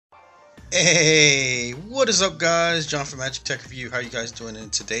Hey, what is up guys? John from Magic Tech Review. How you guys doing? In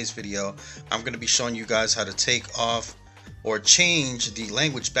today's video, I'm going to be showing you guys how to take off or change the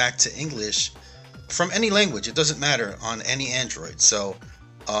language back to English from any language. It doesn't matter on any Android. So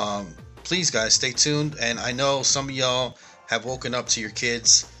please guys, stay tuned. And I know some of y'all have woken up to your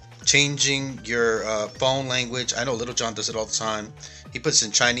kids changing your phone language. I know Little John does it all the time. He puts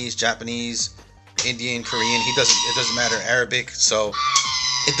in Chinese, Japanese, Indian, Korean. It doesn't matter, Arabic. So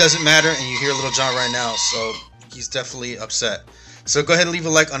it doesn't matter, and you hear Little John right now, so he's definitely upset. So go ahead and leave a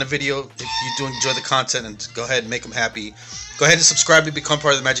like on the video if you do enjoy the content, and go ahead and make him happy. Go ahead and subscribe to become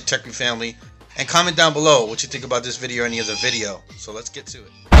part of the Magic Tech Review family, and comment down below what you think about this video or any other video. So let's get to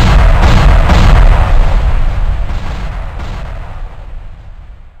it.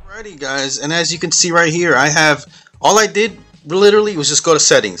 Alrighty guys, and as you can see right here, all I did literally was just go to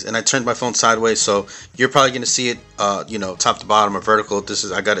settings, and I turned my phone sideways, so you're probably going to see it you know, top to bottom or vertical.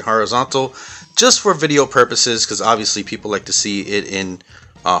 I got it horizontal just for video purposes, because obviously people like to see it in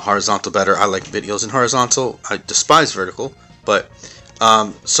horizontal better. I like videos in horizontal. I despise vertical. But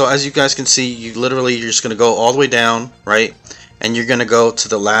so as you guys can see, you're just going to go all the way down, right, and you're going to go to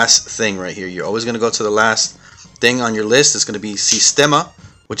the last thing right here. You're always going to go to the last thing on your list. It's going to be Sistema,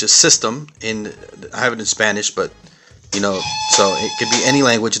 which is system. I have it in Spanish, but you know, so it could be any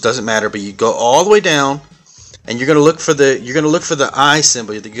language, it doesn't matter. But you go all the way down, and you're gonna look for the I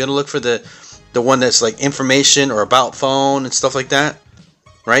symbol. You're gonna look for the one that's like information or about phone and stuff like that,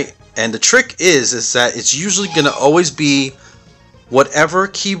 right? And the trick is that it's usually gonna always be whatever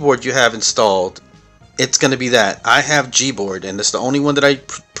keyboard you have installed. It's gonna be that. I have Gboard, and it's the only one that I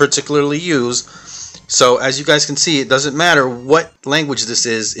particularly use. So as you guys can see, it doesn't matter what language this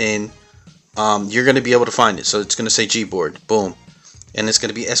is in. You're going to be able to find it. So it's going to say Gboard, boom, and it's going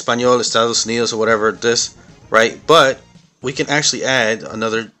to be Español, Estados Unidos, or whatever this, right? But we can actually add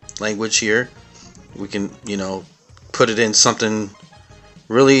another language here. We can, you know, put it in something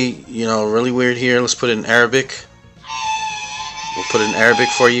really, you know, really weird here. Let's put it in Arabic. We'll put it in Arabic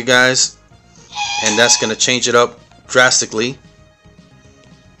for you guys, and that's going to change it up drastically.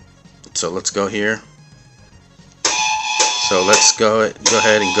 So let's go here. So let's go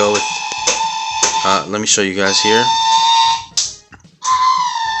ahead and go with. Let me show you guys here.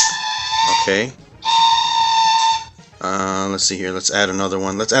 Okay. Let's see here. Let's add another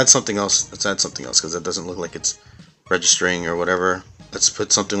one. Let's add something else. Let's add something else because it doesn't look like it's registering or whatever. Let's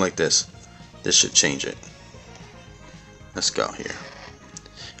put something like this. This should change it. Let's go here.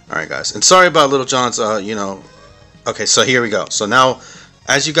 Alright guys. And sorry about Little John's, you know. Okay, so here we go. So now,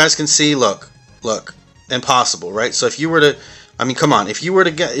 as you guys can see, look. Impossible, right? So if you were to, I mean, come on. If you were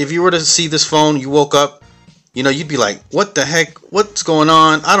to see this phone, you woke up, you know, you'd be like, what the heck? What's going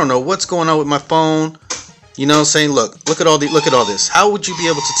on? I don't know what's going on with my phone. You know, saying, look at all this. How would you be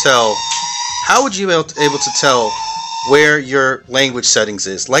able to tell? How would you be able to tell where your language settings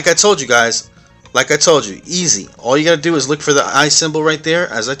is? Like I told you guys, easy. All you gotta do is look for the I symbol right there.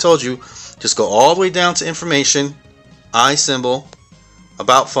 As I told you, just go all the way down to information, I symbol,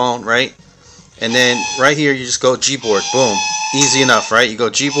 about phone, right? And then right here, you just go Gboard, boom. Easy enough, right? You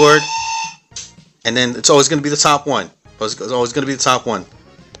go Gboard, and then it's always going to be the top one. It's always going to be the top one.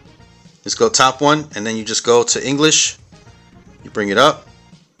 Just go top one, and then you just go to English. You bring it up.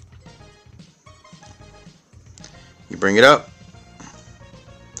 You bring it up.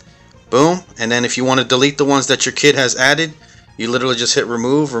 Boom. And then if you want to delete the ones that your kid has added, you literally just hit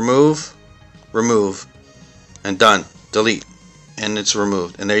remove, and done. Delete. And it's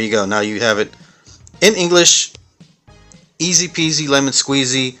removed. And there you go. Now you have it in English. Easy peasy lemon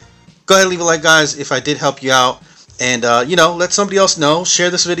squeezy. Go ahead and leave a like guys if I did help you out, and you know, let somebody else know.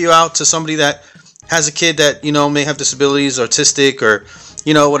 Share this video out to somebody that has a kid that, you know, may have disabilities, autistic, or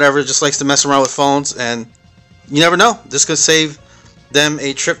you know, whatever, just likes to mess around with phones. And you never know, this could save them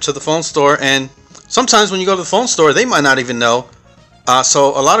a trip to the phone store. And sometimes when you go to the phone store, they might not even know.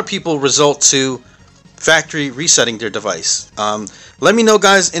 So a lot of people resort to factory resetting their device. Let me know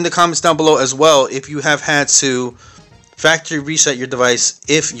guys in the comments down below as well if you have had to factory reset your device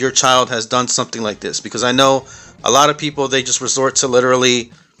if your child has done something like this, because I know a lot of people, they just resort to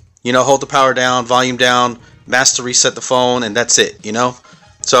literally, you know, hold the power down, volume down, master reset the phone, and that's it, you know.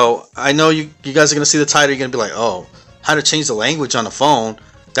 So I know you guys are gonna see the title, you're gonna be like, oh, how to change the language on a phone?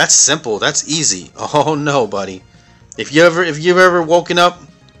 That's simple, that's easy. Oh no, buddy. If you've ever woken up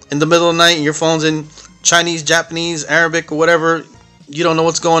in the middle of the night and your phone's in Chinese, Japanese, Arabic, or whatever, you don't know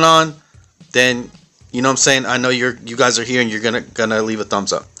what's going on, then you know what I'm saying, I know you guys are here, and you're gonna leave a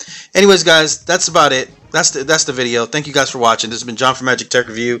thumbs up. Anyways guys, that's about it. That's the video. Thank you guys for watching. This has been John from Magic Tech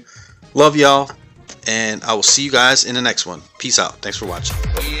Review. Love y'all, and I will see you guys in the next one. Peace out. Thanks for watching.